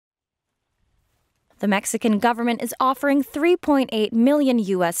The Mexican government is offering $3.8 million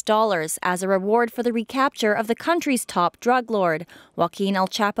as a reward for the recapture of the country's top drug lord, Joaquín El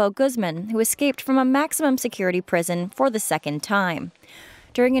Chapo Guzmán, who escaped from a maximum security prison for the second time.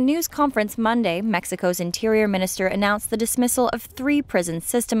 During a news conference Monday, Mexico's Interior Minister announced the dismissal of 3 prison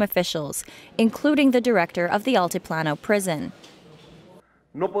system officials, including the director of the Altiplano prison.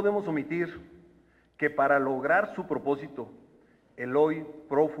 No podemos omitir que para lograr su propósito, el hoy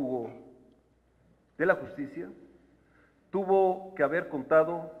prófugo de la justicia tuvo que haber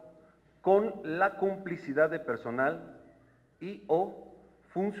contado con la complicidad de personal y o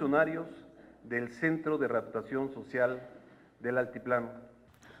funcionarios del Centro de Readaptación Social del Altiplano.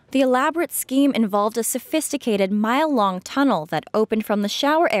 The elaborate scheme involved a sophisticated mile-long tunnel that opened from the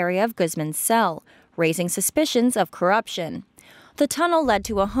shower area of Guzmán's cell, raising suspicions of corruption. The tunnel led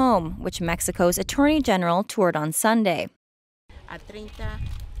to a home, which Mexico's Attorney General toured on Sunday.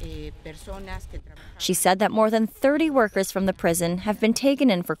 She said that more than 30 workers from the prison have been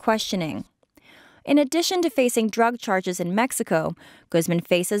taken in for questioning. In addition to facing drug charges in Mexico, Guzmán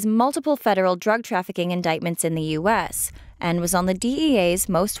faces multiple federal drug trafficking indictments in the U.S. and was on the DEA's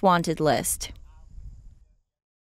most wanted list.